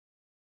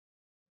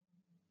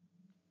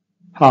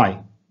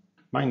Hi,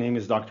 my name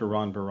is Dr.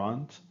 Ron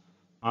Berant.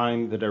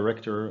 I'm the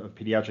Director of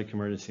Pediatric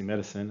Emergency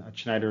Medicine at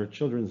Schneider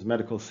Children's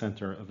Medical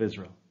Center of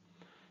Israel.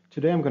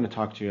 Today I'm going to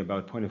talk to you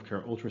about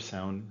point-of-care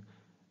ultrasound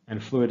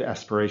and fluid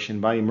aspiration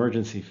by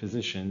emergency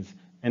physicians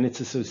and its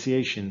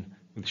association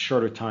with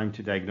shorter time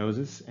to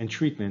diagnosis and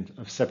treatment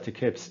of septic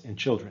hips in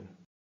children.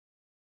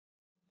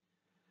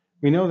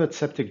 We know that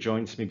septic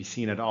joints may be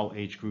seen at all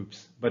age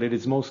groups, but it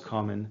is most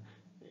common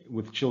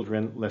with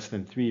children less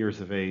than 3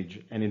 years of age,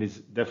 and it is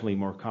definitely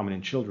more common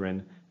in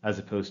children as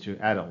opposed to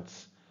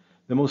adults.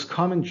 The most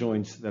common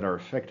joints that are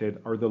affected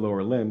are the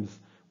lower limbs,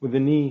 with the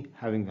knee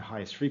having the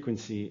highest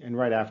frequency, and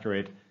right after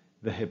it,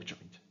 the hip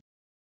joint.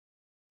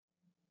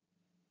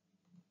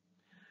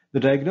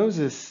 The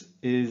diagnosis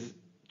is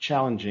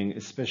challenging,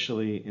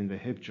 especially in the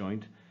hip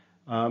joint,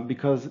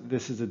 because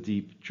this is a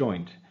deep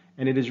joint,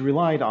 and it is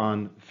relied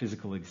on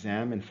physical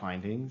exam and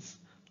findings,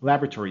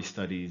 laboratory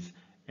studies,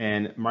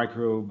 and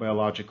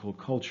microbiological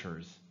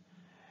cultures.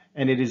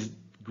 And it is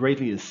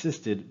greatly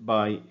assisted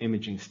by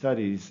imaging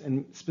studies,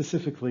 and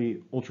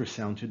specifically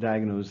ultrasound to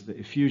diagnose the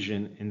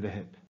effusion in the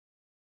hip.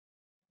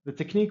 The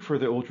technique for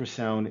the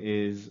ultrasound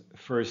is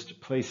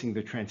first placing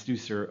the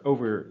transducer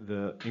over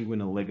the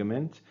inguinal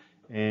ligament,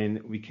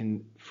 and we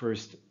can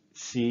first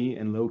see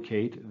and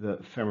locate the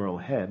femoral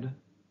head.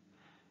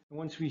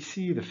 Once we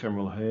see the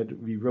femoral head,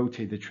 we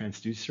rotate the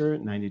transducer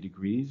 90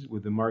 degrees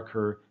with the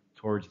marker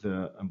towards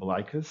the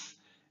umbilicus,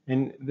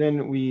 and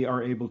then we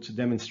are able to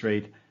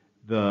demonstrate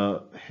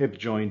the hip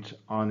joint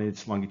on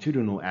its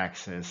longitudinal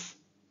axis.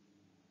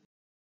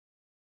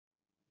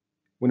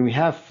 When we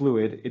have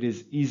fluid, it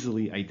is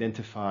easily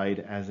identified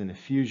as an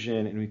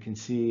effusion, and we can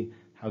see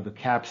how the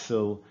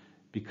capsule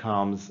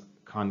becomes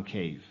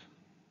concave.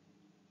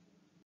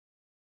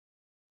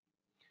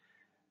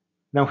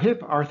 Now,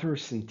 hip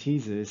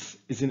arthrocentesis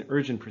is an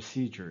urgent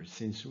procedure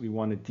since we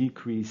want to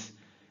decrease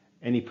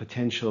any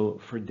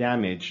potential for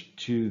damage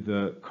to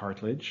the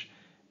cartilage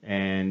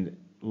and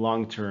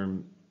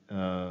long-term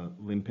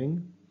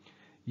limping.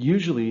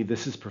 Usually,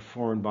 this is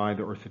performed by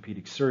the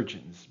orthopedic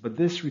surgeons, but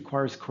this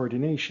requires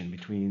coordination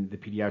between the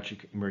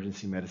pediatric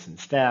emergency medicine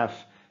staff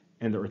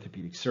and the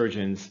orthopedic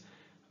surgeons,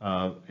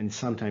 and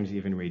sometimes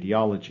even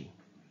radiology.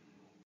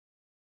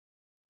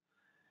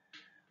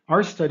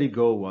 Our study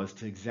goal was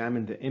to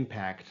examine the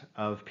impact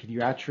of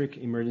pediatric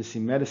emergency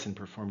medicine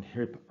performed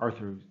hip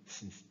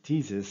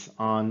arthrocentesis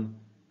on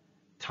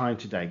time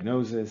to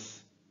diagnosis,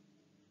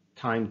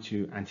 time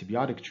to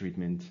antibiotic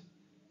treatment,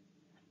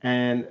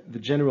 and the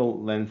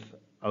general length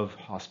of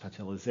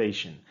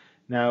hospitalization.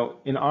 Now,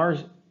 in our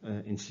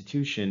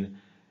institution,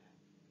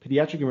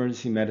 pediatric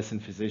emergency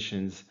medicine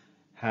physicians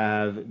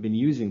have been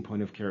using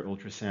point-of-care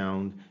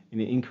ultrasound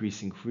in an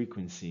increasing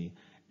frequency,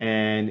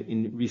 and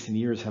in recent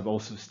years have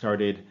also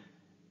started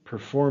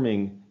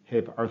performing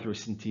hip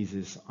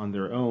arthrocentesis on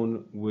their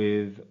own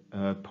with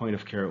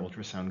point-of-care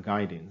ultrasound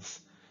guidance.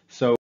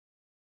 So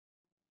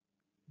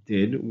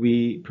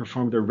we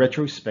performed a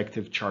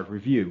retrospective chart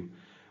review.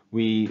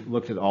 We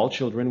looked at all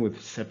children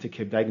with septic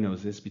hip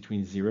diagnosis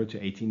between 0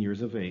 to 18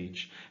 years of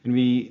age, and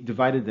we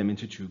divided them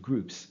into two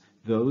groups: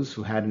 those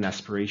who had an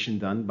aspiration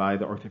done by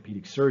the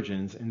orthopedic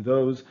surgeons and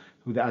those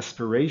who the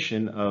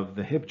aspiration of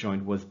the hip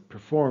joint was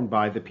performed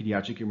by the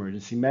pediatric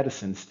emergency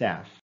medicine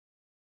staff.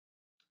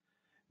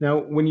 Now,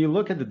 when you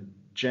look at the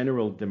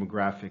general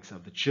demographics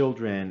of the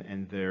children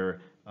and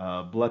their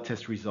blood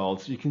test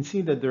results, you can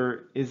see that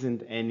there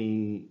isn't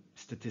any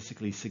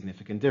statistically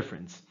significant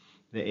difference.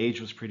 The age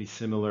was pretty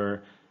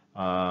similar,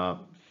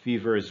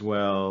 fever as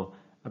well,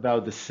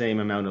 about the same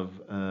amount of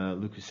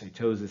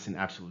leukocytosis and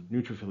absolute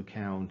neutrophil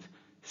count.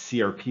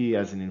 CRP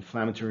as an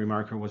inflammatory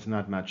marker was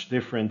not much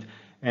different,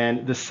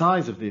 and the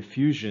size of the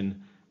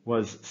effusion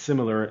was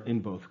similar in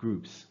both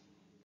groups.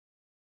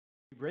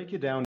 If you break it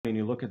down and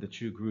you look at the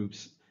two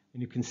groups,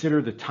 and you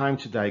consider the time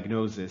to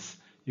diagnosis,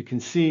 you can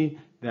see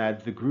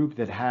that the group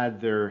that had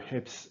their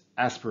hips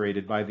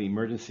aspirated by the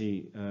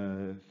emergency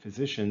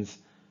physicians,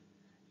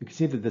 you can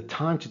see that the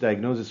time to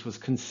diagnosis was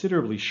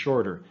considerably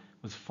shorter.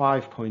 It was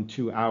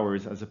 5.2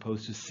 hours as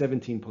opposed to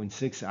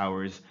 17.6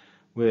 hours,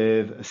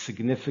 with a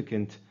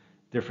significant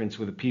difference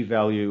with a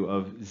p-value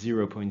of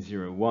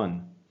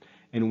 0.01.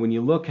 And when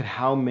you look at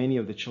how many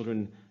of the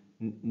children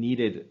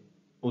needed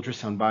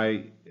ultrasound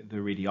by the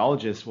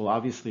radiologist, well,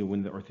 obviously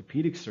when the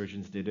orthopedic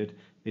surgeons did it,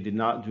 they do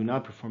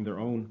not perform their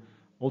own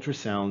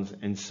ultrasounds,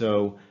 and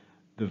so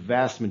the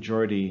vast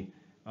majority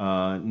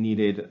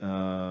needed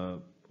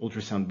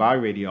ultrasound by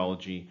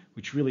radiology,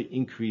 which really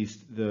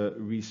increased the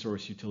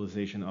resource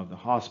utilization of the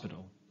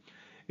hospital.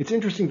 It's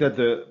interesting that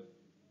the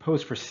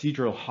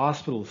post-procedural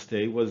hospital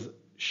stay was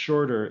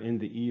shorter in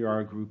the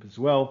ER group as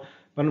well,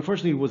 but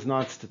unfortunately it was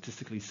not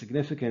statistically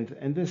significant,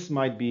 and this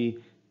might be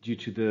due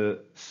to the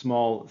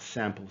small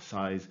sample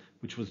size,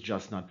 which was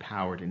just not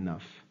powered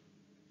enough.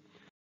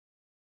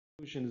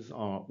 Conclusions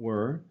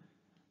were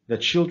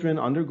that children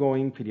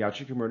undergoing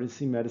pediatric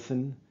emergency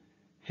medicine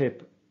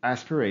hip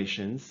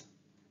aspirations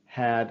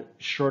had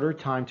shorter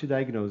time to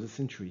diagnosis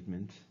and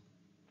treatment,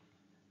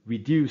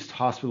 reduced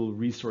hospital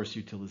resource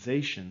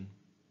utilization,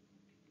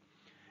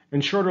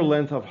 and shorter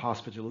length of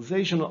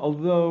hospitalization,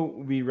 although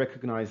we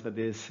recognize that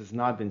this has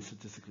not been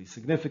statistically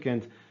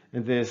significant,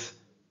 and this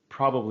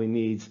probably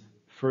needs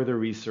further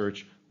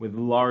research with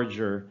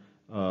larger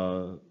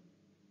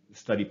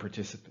study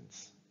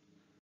participants.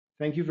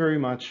 Thank you very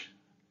much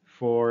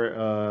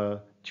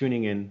for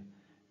tuning in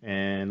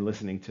and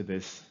listening to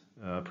this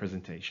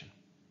presentation.